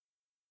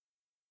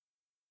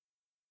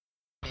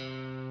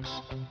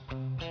Hello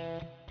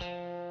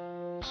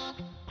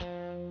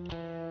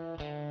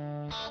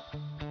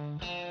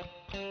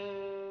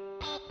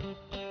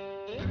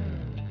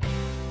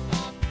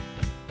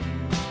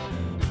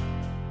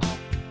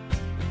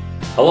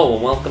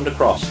and welcome to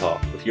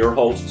Crosstalk with your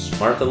hosts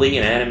Martha Lee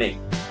and Anna May,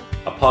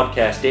 a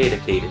podcast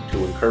dedicated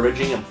to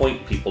encouraging and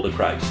pointing people to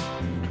Christ,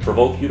 to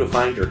provoke you to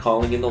find your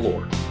calling in the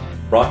Lord,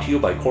 brought to you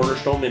by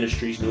Cornerstone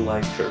Ministries New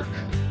Life Church.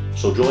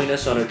 So join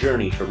us on a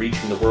journey to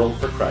reaching the world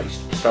for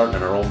Christ, starting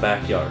in our own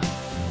backyard.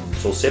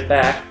 So sit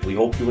back, we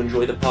hope you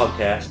enjoy the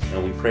podcast,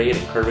 and we pray it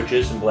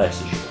encourages and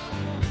blesses you.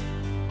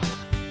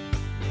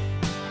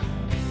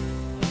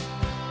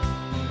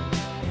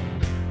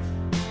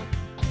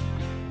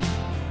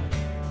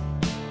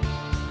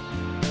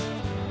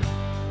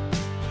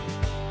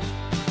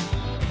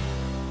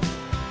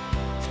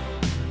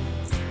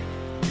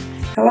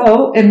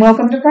 Hello and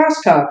welcome to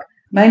Crosstalk.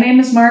 My name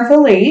is Martha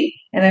Lee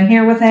and I'm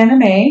here with Anna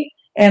May,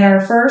 and our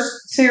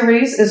first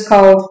series is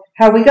called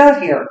How We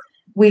Got Here.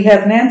 We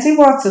have Nancy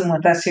Watson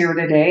with us here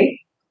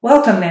today.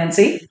 Welcome,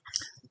 Nancy.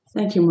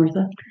 Thank you,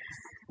 Martha.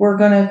 We're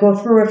going to go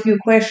through a few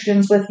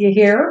questions with you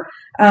here.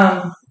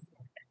 Our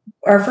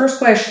first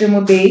question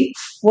would be,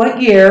 what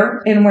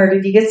year and where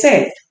did you get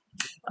saved?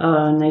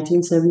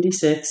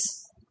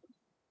 1976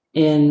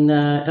 in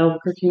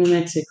Albuquerque, New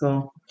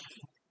Mexico.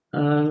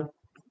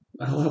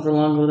 However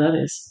long ago that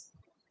is.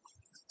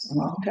 It's a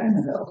long time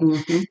ago.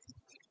 Mm-hmm.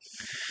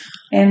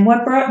 And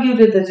what brought you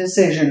to the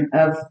decision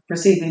of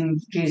receiving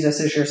Jesus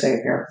as your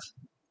Savior?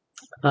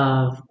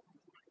 I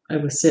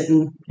was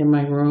sitting in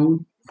my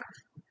room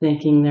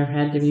thinking there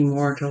had to be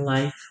more to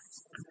life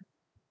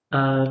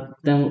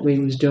than what we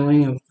was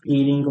doing, of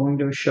eating, going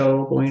to a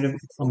show, going to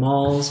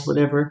malls,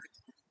 whatever.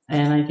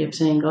 And I kept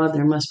saying, God,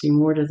 there must be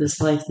more to this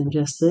life than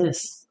just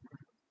this.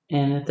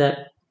 And at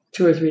that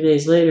 2 or 3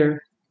 days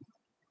later,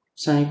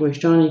 Sonny Boy's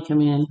Johnny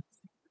come in,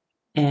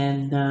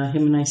 and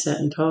him and I sat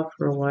and talked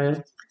for a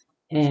while,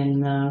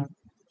 and the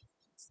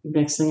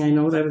next thing I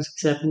know, I was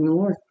accepting the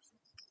Lord.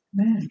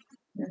 Amen.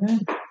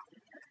 Amen.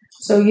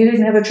 So you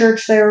didn't have a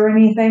church there or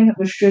anything? It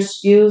was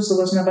just you? So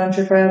there wasn't a bunch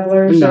of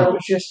travelers? No. Or it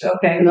was just,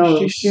 okay, it No,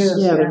 was just you?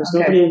 yeah, there was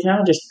okay. nobody in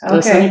town, just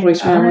Okay. Sonny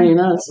Boy's family and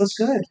us. That was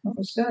good. That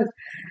was good.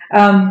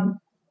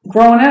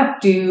 Growing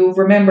up, do you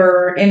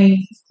remember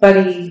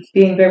anybody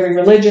being very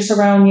religious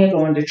around you,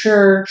 going to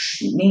church,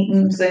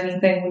 meetings,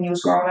 anything when you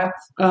was growing up?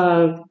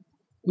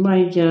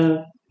 My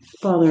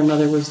father and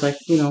mother was like,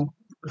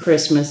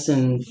 Christmas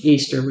and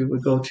Easter, we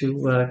would go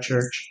to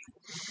church.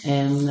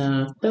 And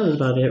that was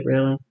about it,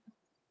 really.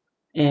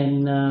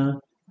 And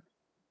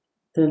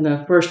then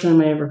the first time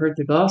I ever heard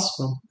the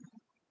gospel,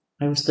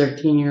 I was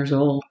 13 years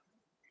old.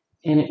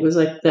 And it was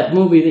like that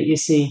movie that you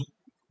see,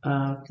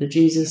 the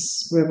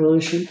Jesus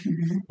Revolution.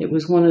 Mm-hmm. It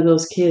was one of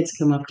those kids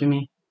come up to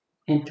me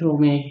and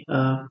told me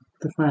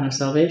the plan of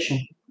salvation.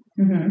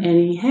 Mm-hmm. And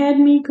he had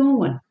me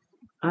going.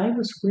 I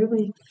was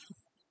really,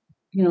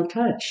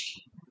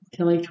 touched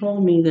till he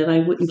told me that I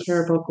wouldn't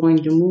care about going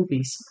to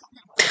movies.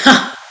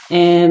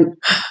 And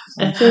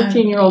a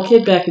 13-year-old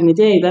kid back in the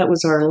day, that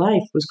was our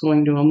life, was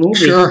going to a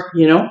movie, Sure.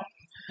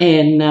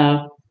 And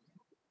I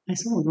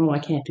said, oh, no, I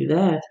can't do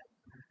that.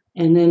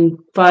 And then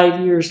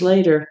 5 years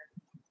later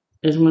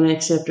is when I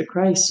accepted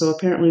Christ. So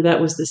apparently that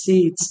was the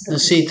seeds. The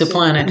seed to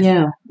plant it.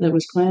 Yeah, that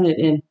was planted.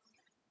 And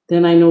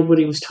then I know what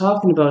he was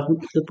talking about.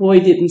 The boy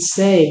didn't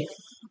say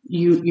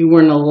you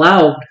weren't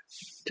allowed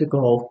to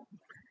go.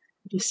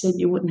 He said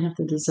you wouldn't have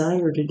the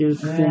desire to do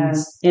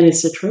things. And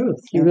it's the truth.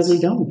 You really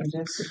don't.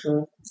 That's the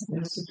truth.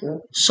 That's the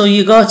truth. So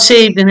you got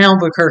saved in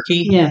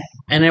Albuquerque. Yeah.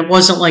 And it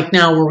wasn't like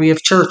now where we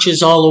have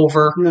churches all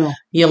over. No.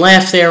 You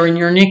left there and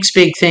your next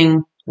big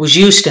thing was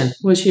Houston.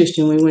 It was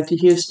Houston. We went to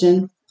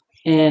Houston.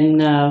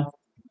 And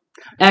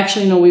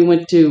actually, no, we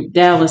went to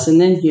Dallas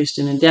and then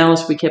Houston. In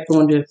Dallas, we kept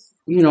going to,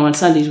 on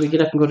Sundays, we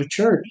get up and go to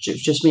church. It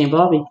was just me and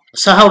Bobby.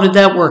 So how did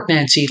that work,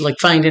 Nancy? Like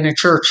finding a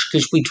church?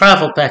 Because we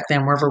traveled back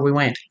then wherever we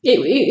went.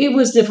 It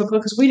was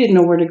difficult because we didn't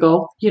know where to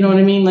go. You know what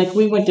I mean? Like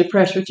we went to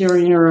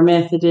Presbyterian or a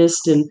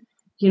Methodist and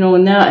then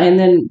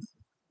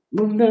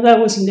that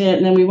wasn't it.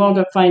 And then we wound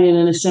up finding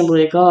an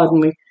Assembly of God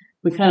and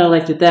we kind of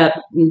liked it that.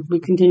 And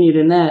we continued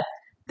in that.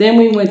 Then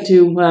we went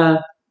to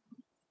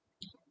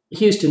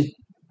Houston.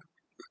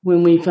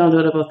 When we found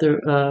out about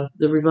the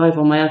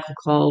revival, my uncle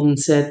called and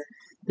said,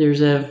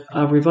 there's a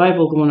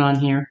revival going on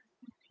here.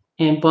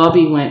 And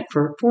Bobby went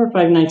for 4 or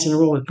 5 nights in a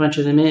row with a bunch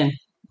of them in.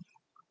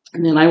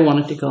 And then I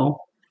wanted to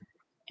go.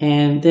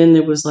 And then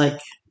there was there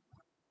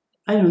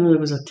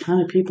was a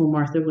ton of people,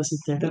 Martha,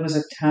 wasn't there? There was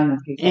a ton of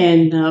people.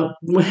 And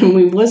when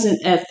we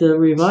wasn't at the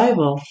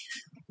revival,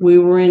 we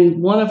were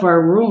in one of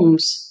our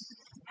rooms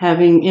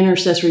having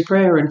intercessory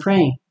prayer and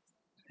praying.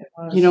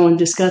 And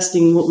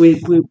discussing what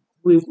we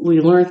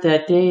learned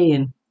that day.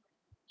 And,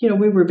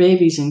 we were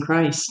babies in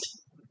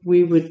Christ.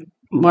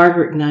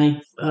 Margaret and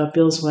I,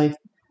 Bill's wife,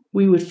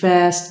 we would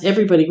fast.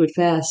 Everybody would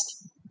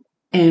fast.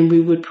 And we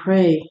would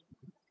pray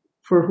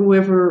for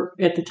whoever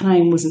at the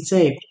time wasn't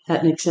saved,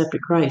 hadn't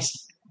accepted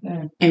Christ.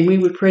 Yeah. And we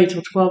would pray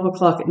till 12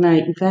 o'clock at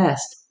night and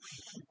fast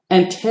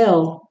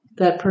until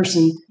that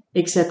person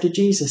accepted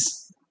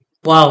Jesus.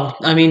 Wow.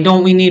 I mean,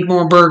 don't we need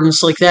more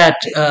burdens like that?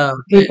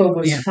 People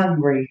was Yeah.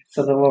 hungry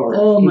for the Lord.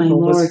 Oh my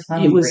People was Lord!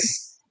 hungry.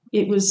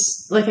 It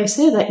was like I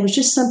said. It was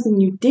just something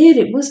you did.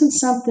 It wasn't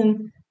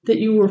something that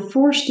you were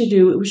forced to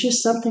do. It was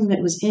just something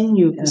that was in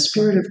you. The That's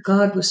Spirit right. of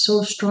God was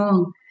so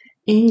strong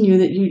in you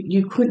that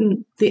you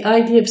couldn't. The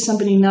idea of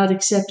somebody not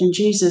accepting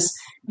Jesus,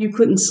 you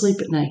couldn't sleep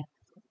at night.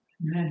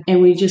 Amen.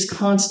 And we just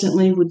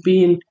constantly would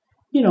be in,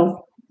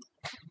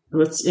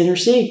 let's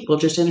intercede. We'll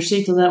just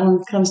intercede till that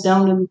one comes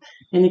down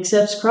and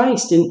accepts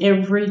Christ. And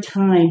every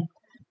time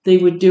they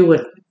would do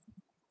it,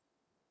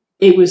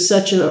 it was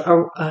such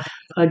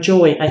a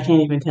joy. I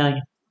can't even tell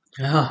you.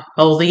 Yeah.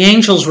 Oh, the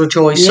angels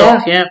rejoice. Yeah.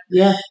 So, yeah.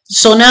 Yeah.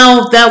 So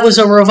now that was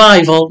a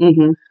revival,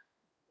 Mm-hmm.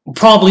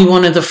 probably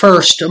one of the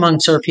first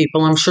amongst our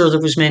people. I'm sure there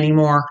was many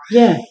more.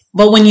 Yeah.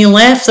 But when you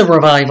left the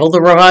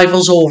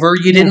revival's over.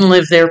 You didn't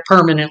live there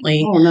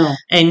permanently, Oh no.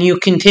 and you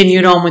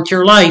continued on with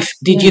your life.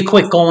 Did you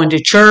quit going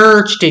to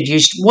church?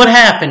 What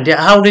happened?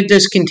 How did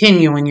this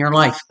continue in your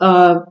life?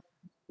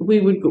 We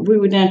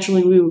would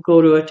naturally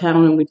go to a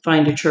town and we'd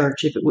find a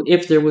church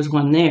if there was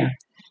one there.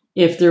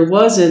 If there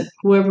wasn't,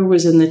 whoever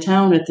was in the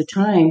town at the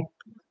time,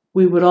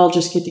 we would all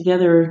just get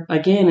together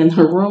again in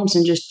their rooms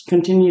and just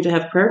continue to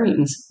have prayer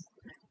meetings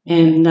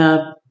and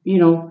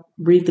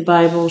read the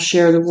Bible,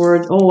 share the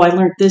word. Oh, I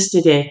learned this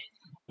today,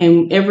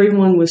 and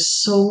everyone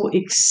was so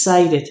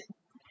excited.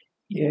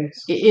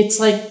 Yes.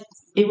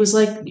 It was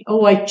like,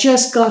 oh, I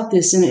just got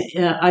this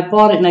and I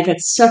bought it and I got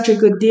such a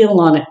good deal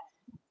on it.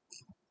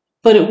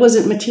 But it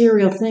wasn't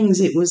material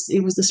things. It was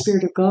the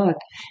Spirit of God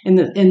and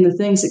the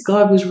things that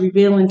God was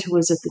revealing to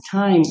us at the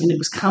time, and it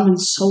was coming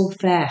so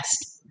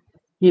fast,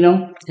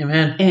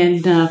 Amen.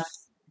 And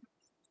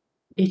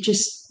it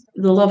just,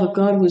 the love of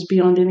God was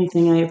beyond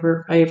anything I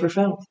ever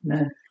felt.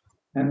 Amen.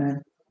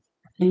 Amen.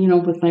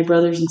 And with my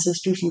brothers and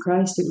sisters in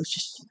Christ, it was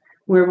just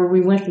wherever we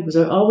went, there was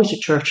always a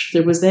church.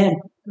 There was then,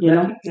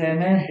 Amen.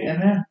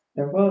 Amen.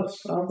 There was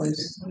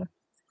always.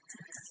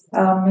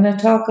 I'm going to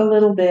talk a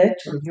little bit,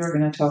 or you're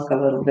going to talk a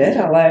little bit.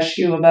 I'll ask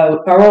you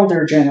about our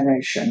older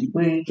generation.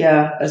 We,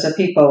 as a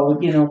people,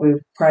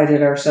 we've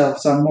prided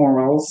ourselves on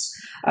morals.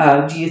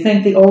 Do you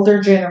think the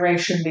older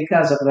generation,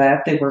 because of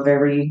that, they were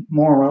very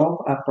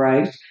moral,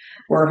 upright,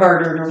 were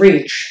harder to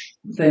reach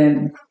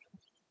than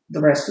the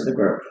rest of the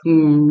group?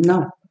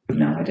 No.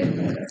 No, I didn't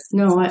know that.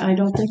 No, I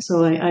don't think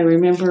so. I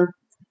remember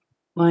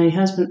my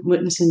husband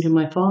witnessing to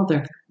my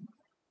father,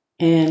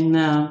 and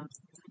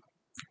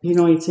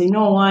he'd say,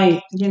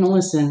 no,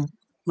 listen,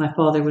 my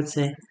father would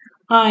say,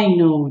 I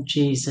know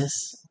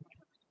Jesus.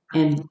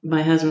 And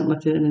my husband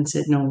looked at him and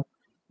said, no,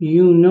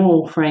 you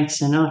know Frank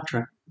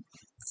Sinatra.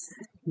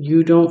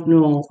 You don't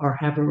know or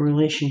have a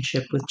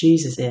relationship with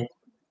Jesus, Ed.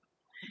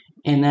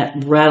 And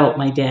that rattled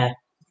my dad.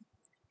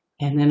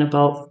 And then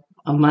about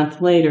a month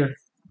later,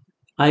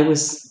 I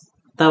was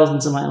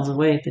thousands of miles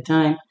away at the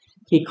time.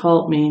 He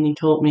called me and he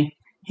told me,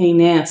 hey,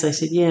 Nance. I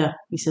said, yeah.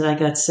 He said, I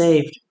got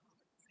saved.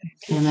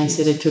 And I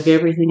said, it took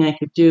everything I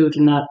could do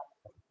to not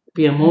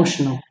be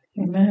emotional.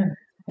 Amen.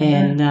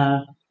 And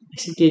I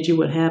said, did you?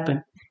 What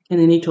happened? And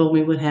then he told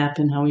me what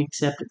happened, how he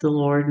accepted the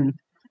Lord, and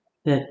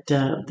that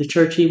the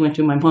church he went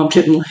to, my mom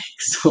didn't like.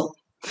 So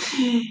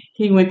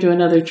he went to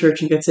another church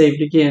and got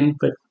saved again,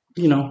 but,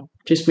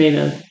 just made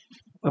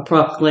a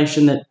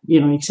proclamation that, he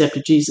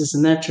accepted Jesus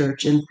in that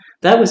church. And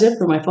that was it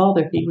for my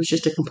father. He was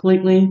just a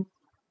completely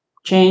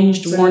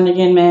changed,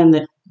 born-again man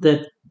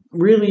that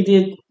really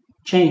did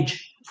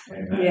change.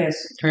 Yes.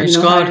 Praise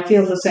God. I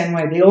feel the same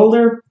way. The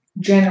older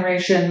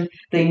generation,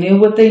 they knew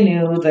what they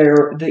knew. They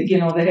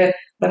had,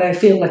 but I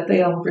feel like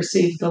they all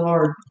received the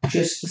Lord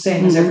just the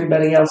same as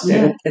everybody else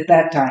did at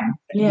that time.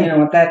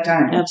 Yeah. At that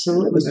time.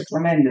 Absolutely. It was a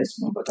tremendous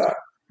move of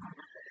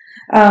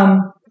God.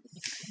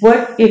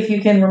 What, if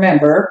you can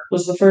remember,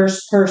 was the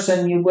first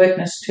person you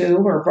witnessed to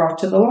or brought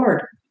to the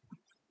Lord?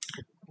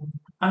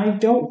 I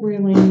don't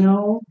really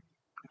know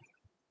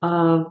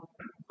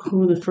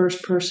who the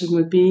first person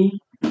would be,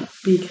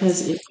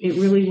 because it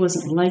really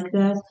wasn't like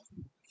that.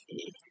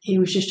 It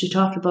was just, you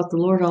talked about the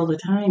Lord all the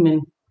time,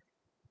 and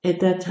at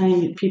that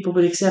time people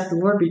would accept the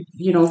Lord, but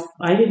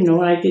I didn't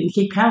know. I didn't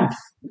keep count.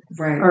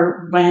 Right.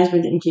 Or my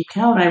husband didn't keep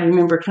count. I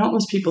remember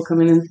countless people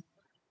coming in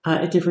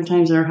at different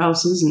times in our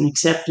houses and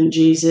accepting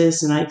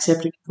Jesus, and I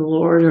accepted the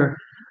Lord,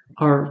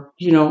 or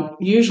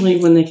usually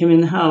when they came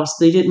in the house,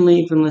 they didn't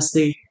leave unless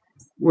they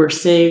were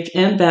saved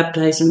and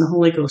baptized in the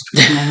Holy Ghost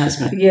with my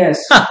husband. Yes.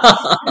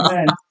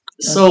 Amen.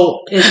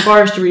 So as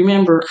far as to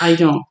remember, I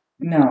don't.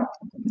 No,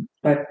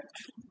 but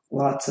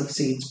lots of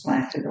seeds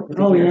planted over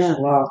the years. Yeah.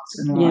 Lots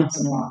and lots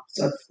and lots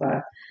of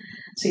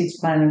seeds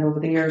planted over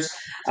the years.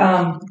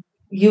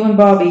 You and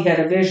Bobby had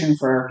a vision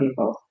for our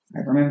people. I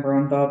remember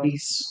on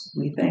Bobby's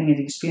thing at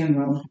his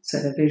funeral, it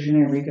said a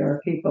visionary to our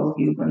people.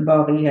 You and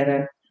Bobby had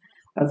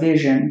a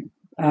vision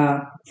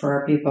for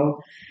our people.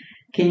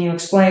 Can you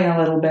explain a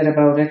little bit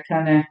about it?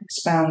 Kind of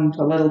expound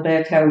a little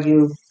bit how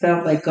you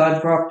felt like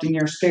God dropped in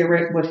your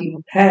spirit what He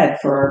had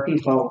for our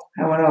people,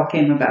 how it all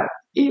came about.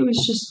 It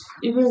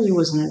really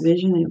wasn't a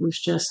vision. It was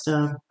just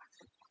a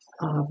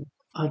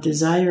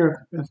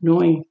desire of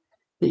knowing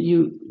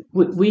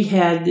we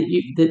had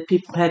that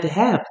people had to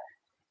have.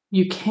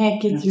 You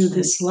can't get through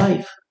this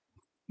life.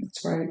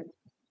 That's right.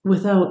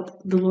 Without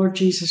the Lord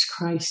Jesus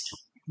Christ.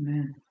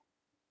 Amen.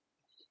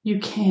 You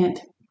can't.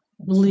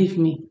 Believe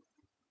me.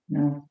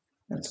 No,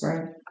 that's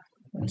right.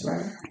 That's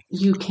right.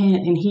 You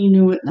can't, and he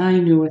knew it, and I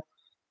knew it.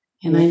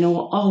 And I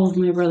know all of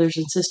my brothers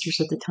and sisters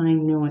at the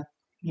time knew it.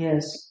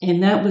 Yes.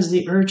 And that was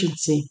the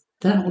urgency.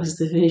 That was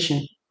the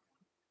vision.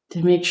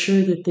 To make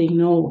sure that they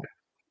know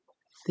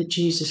that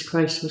Jesus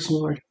Christ was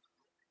Lord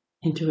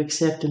and to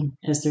accept him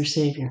as their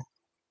Savior.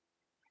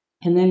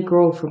 And then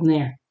grow from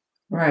there.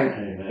 Right.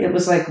 Amen. It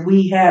was like,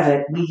 we have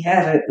it,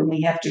 and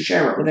we have to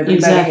share it with everybody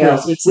Exactly,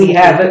 else. exactly. We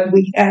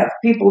have it,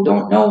 people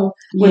don't know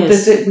what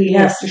this is, we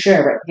have to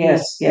share it.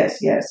 Yes.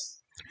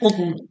 Well,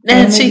 Nancy,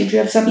 Nancy, did you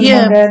have something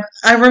yeah. on that?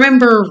 I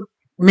remember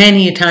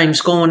many a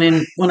times going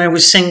in when I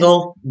was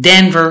single,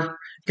 Denver,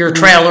 your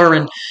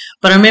trailer,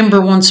 but I remember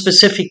one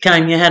specific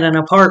time you had an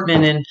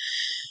apartment and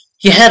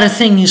you had a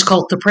thing you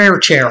called the prayer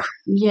chair.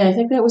 Yeah, I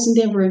think that was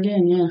in Denver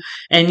again, yeah.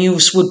 And you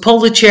would pull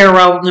the chair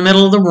out in the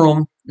middle of the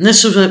room. And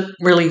this is what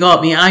really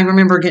got me. I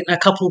remember getting a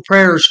couple of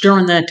prayers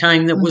during that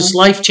time that was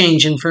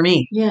life-changing for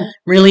me. Yeah.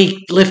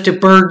 Really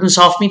lifted burdens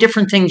off me,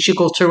 different things you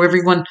go through,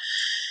 everyone.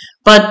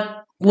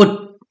 But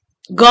what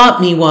got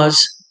me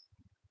was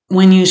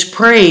when you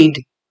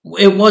prayed,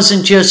 it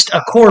wasn't just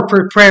a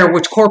corporate prayer,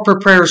 which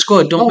corporate prayer is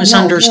good. Don't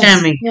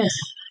misunderstand me. Yes.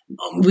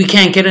 We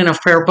can't get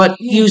enough prayer, but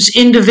you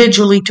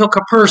individually took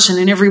a person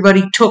and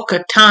everybody took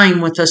a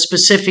time with a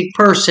specific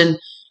person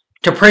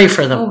to pray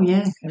for them. Oh,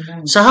 yeah.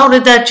 So how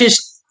did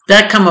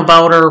that come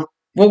about, or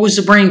what was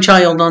the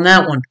brainchild on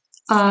that one?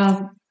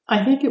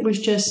 I think it was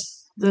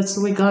just, that's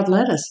the way God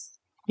led us,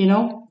 you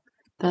know?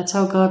 That's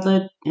how God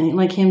led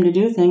like him to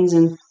do things,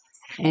 and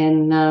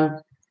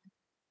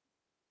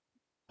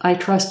I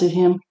trusted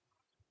him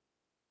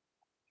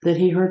that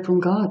he heard from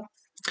God.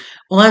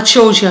 Well, that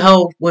shows you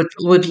how what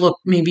would look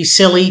maybe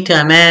silly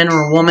to a man or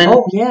a woman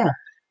Oh, yeah.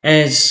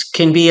 as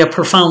can be a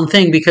profound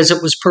thing, because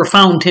it was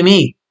profound to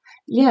me.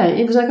 Yeah,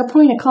 it was like a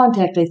point of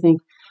contact, I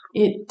think.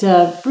 It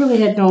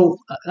really had no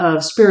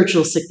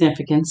spiritual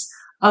significance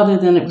other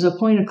than it was a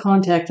point of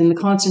contact, and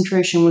the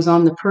concentration was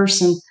on the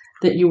person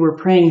that you were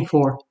praying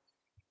for,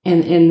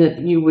 and that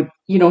you would,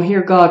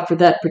 hear God for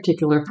that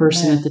particular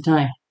person at the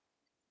time.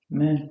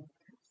 Amen.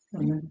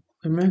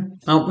 Amen.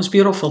 Oh, it was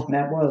beautiful.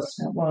 That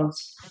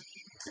was.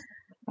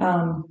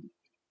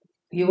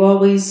 You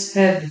always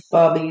had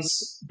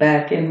Bobby's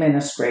back in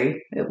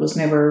ministry. It was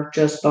never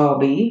just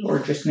Bobby or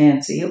just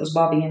Nancy. It was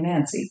Bobby and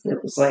Nancy. It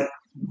was like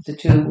the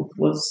two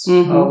was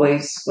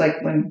always,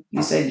 like when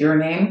you said your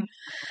name,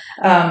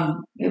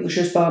 it was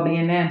just Bobby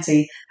and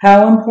Nancy.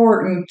 How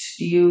important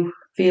do you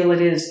feel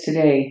it is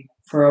today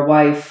for a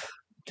wife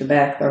to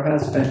back their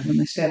husband when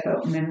they step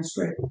out in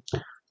ministry?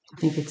 I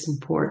think it's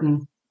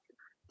important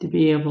to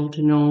be able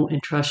to know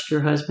and trust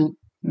your husband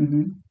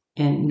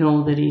and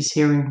know that he's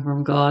hearing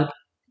from God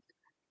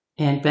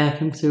and back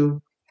him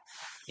through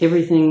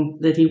everything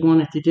that he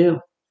wanted to do.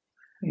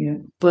 Yeah.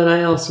 But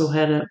I also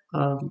had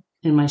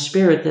in my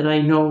spirit that I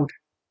know,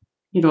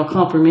 a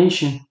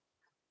confirmation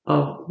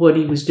of what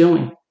he was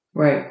doing.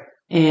 Right.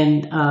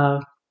 And I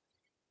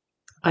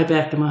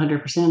backed him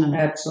 100% on it.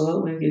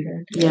 Absolutely,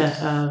 you did.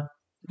 Yeah,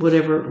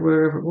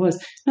 wherever it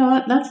was.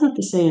 No, that's not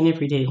to say in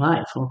everyday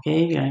life,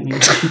 okay? I mean,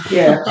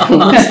 Yeah.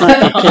 let's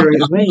not get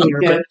carried away here.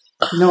 Yeah. But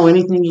no,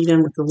 anything he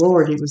done with the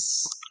Lord, it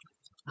was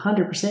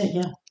 100%,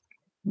 yeah.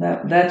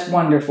 That's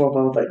wonderful,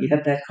 though, that you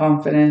had that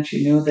confidence.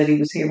 You knew that he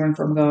was hearing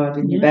from God,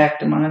 and you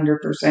backed him 100%.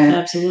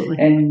 Absolutely.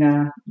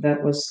 And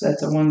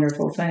that's a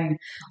wonderful thing.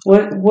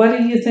 What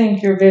do you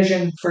think your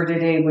vision for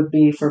today would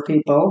be for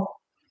people?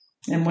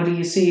 And what do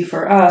you see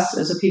for us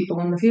as a people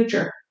in the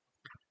future?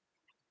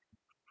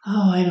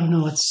 Oh, I don't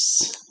know.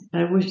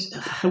 I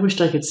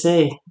wished I could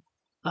say.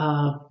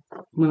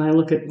 When I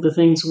look at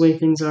the way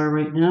things are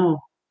right now,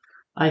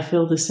 I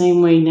feel the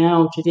same way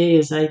now today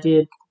as I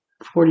did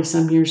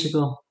 40-some years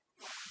ago.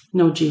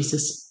 No,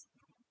 Jesus,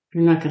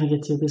 you're not going to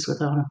get through this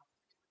without him.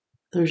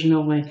 There's no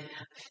way.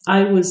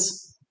 I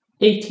was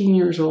 18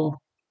 years old.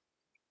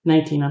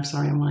 19, I'm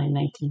sorry, I'm only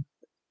 19.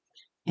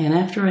 And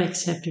after I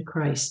accepted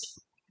Christ,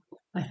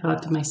 I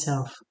thought to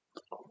myself,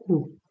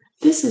 "Ooh,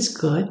 this is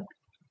good.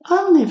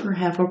 I'll never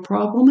have a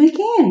problem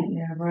again."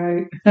 Yeah,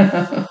 right.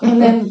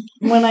 And then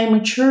when I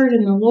matured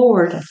in the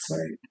Lord, That's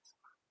right.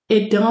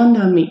 It dawned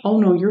on me, oh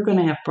no, you're going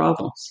to have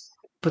problems.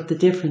 But the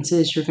difference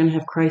is you're going to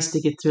have Christ to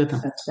get through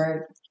them. That's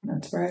right.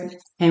 That's right.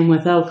 And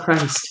without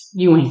Christ,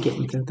 you ain't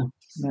getting through them.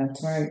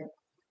 That's right.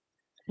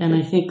 And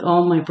I think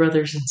all my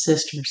brothers and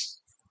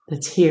sisters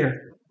that's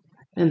here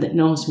and that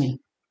knows me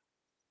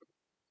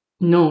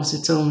knows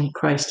it's only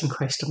Christ and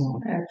Christ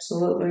alone.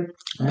 Absolutely.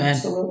 Amen.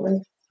 Absolutely.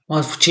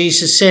 Well,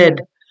 Jesus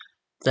said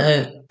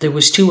that there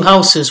was two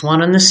houses,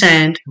 one in the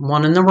sand,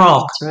 one in the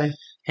rock. That's right.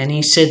 And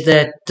he said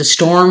that the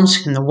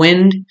storms and the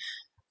wind,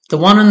 the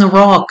one in the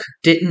rock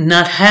did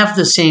not have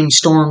the same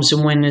storms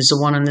and wind as the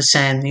one in the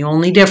sand. The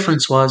only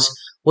difference was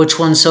which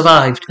one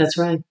survived. That's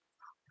right.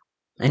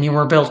 And you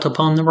were built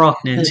upon the rock,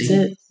 Nancy.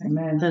 That's it.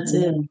 Amen. That's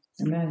Amen.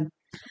 Amen.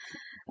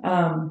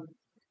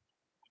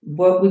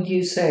 What would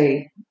you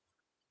say?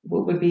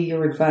 What would be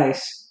your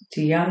advice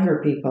to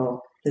younger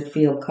people that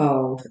feel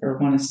called or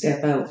want to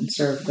step out and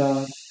serve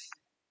God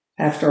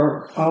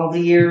after all the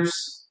years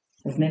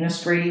of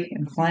ministry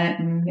and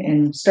planting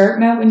and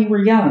starting out when you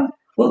were young?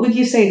 What would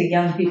you say to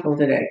young people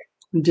today?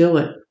 Do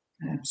it.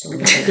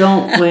 Absolutely.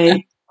 Don't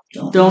wait.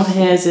 Don't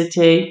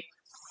hesitate.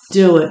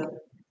 Do it.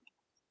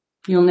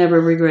 You'll never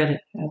regret it.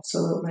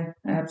 Absolutely.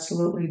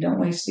 Absolutely. Don't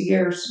waste the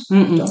years.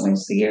 Mm-mm. Don't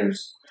waste the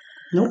years.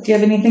 Nope. Do you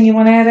have anything you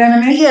want to add,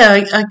 Anna?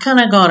 Yeah, I kind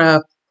of got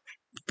to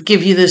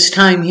give you this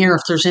time here.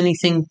 If there's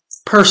anything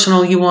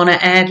personal you want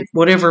to add,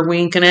 whatever,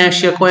 we can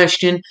ask you a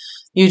question.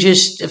 You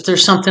just, if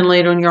there's something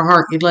laid on your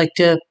heart you'd like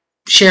to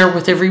share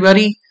with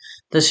everybody,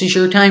 this is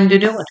your time to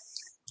do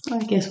it. I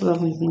guess the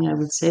only thing I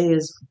would say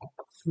is,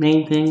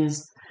 main thing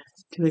is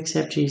to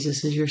accept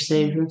Jesus as your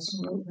Savior.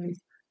 Absolutely.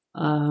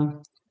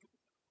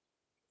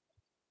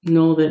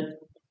 Know that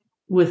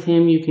with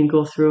Him you can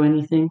go through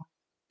anything.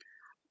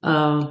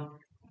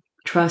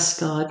 Trust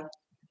God,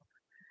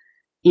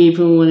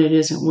 even when it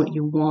isn't what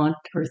you want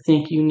or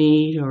think you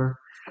need or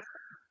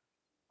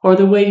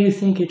the way you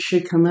think it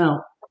should come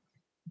out.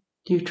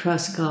 Do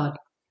trust God.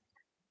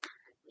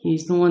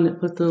 He's the one that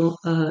put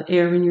the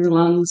air in your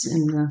lungs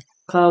and the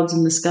clouds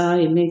in the sky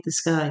and made the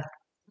sky.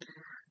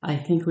 I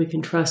think we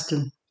can trust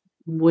Him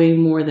way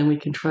more than we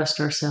can trust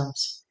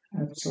ourselves.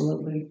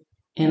 Absolutely.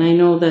 And I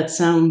know that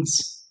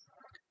sounds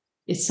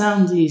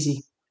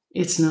easy.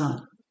 It's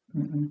not.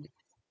 Mm-mm.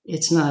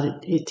 It's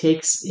not. It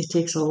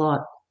takes a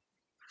lot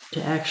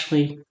to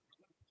actually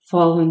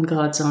fall in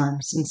God's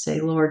arms and say,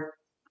 Lord,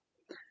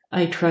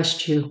 I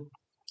trust you,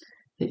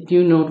 that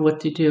you know what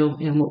to do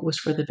and what was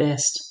for the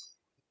best.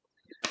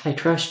 I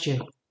trust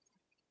you.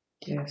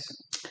 Yes.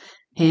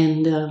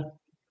 And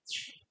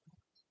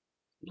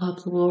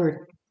love the Lord.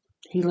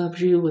 He loves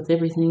you with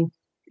everything.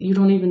 You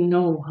don't even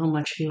know how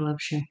much He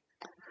loves you.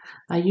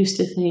 I used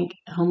to think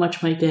how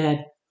much my dad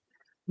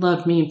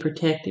loved me and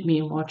protected me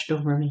and watched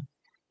over me.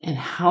 And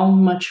how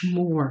much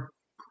more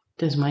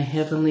does my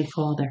Heavenly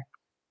Father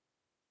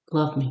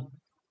love me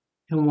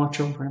and watch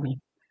over me?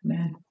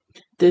 Amen.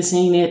 This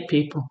ain't it,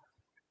 people.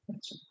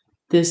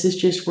 This is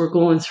just, we're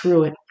going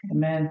through it.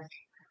 Amen.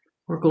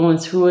 We're going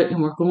through it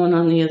and we're going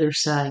on the other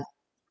side.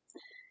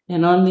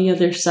 And on the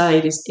other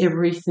side is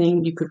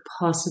everything you could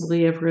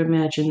possibly ever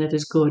imagine that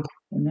is good.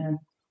 Amen.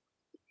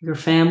 Your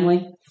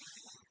family,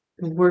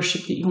 the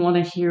worship that you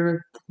want to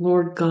hear,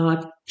 Lord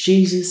God,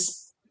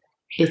 Jesus,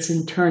 it's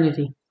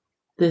eternity.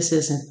 This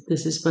isn't.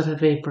 This is but a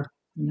vapor.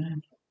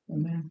 Amen.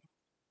 Amen.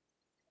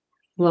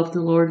 Love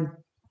the Lord.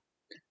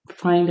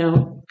 Find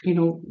out,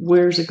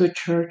 where's a good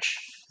church,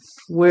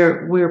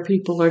 where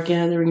people are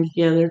gathering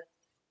together.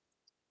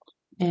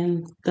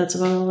 And that's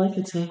about all I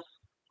can say.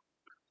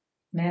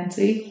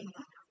 Nancy,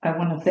 I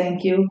want to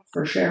thank you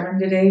for sharing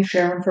today,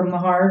 sharing from the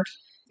heart.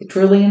 It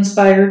truly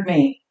inspired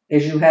me,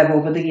 as you have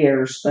over the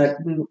years. But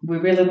we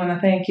really want to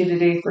thank you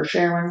today for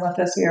sharing with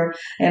us here.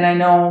 And I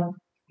know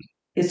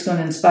it's going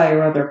to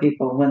inspire other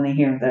people when they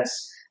hear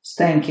this.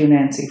 So thank you,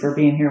 Nancy, for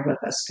being here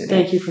with us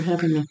today. Thank you for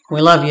having me.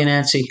 We love you,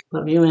 Nancy.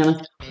 Love you,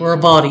 Anna. We're a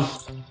body.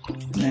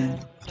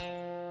 Amen.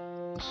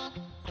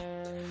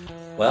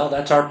 Well,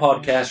 that's our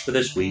podcast for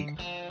this week.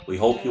 We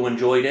hope you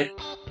enjoyed it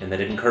and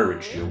that it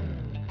encouraged you.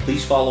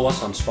 Please follow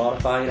us on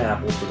Spotify and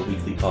Apple for the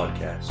weekly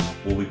podcast.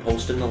 We'll be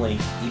posting the link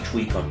each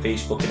week on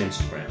Facebook and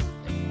Instagram.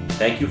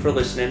 Thank you for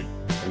listening,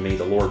 and may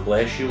the Lord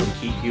bless you and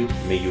keep you,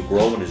 and may you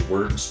grow in His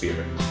Word and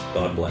Spirit.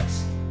 God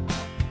bless.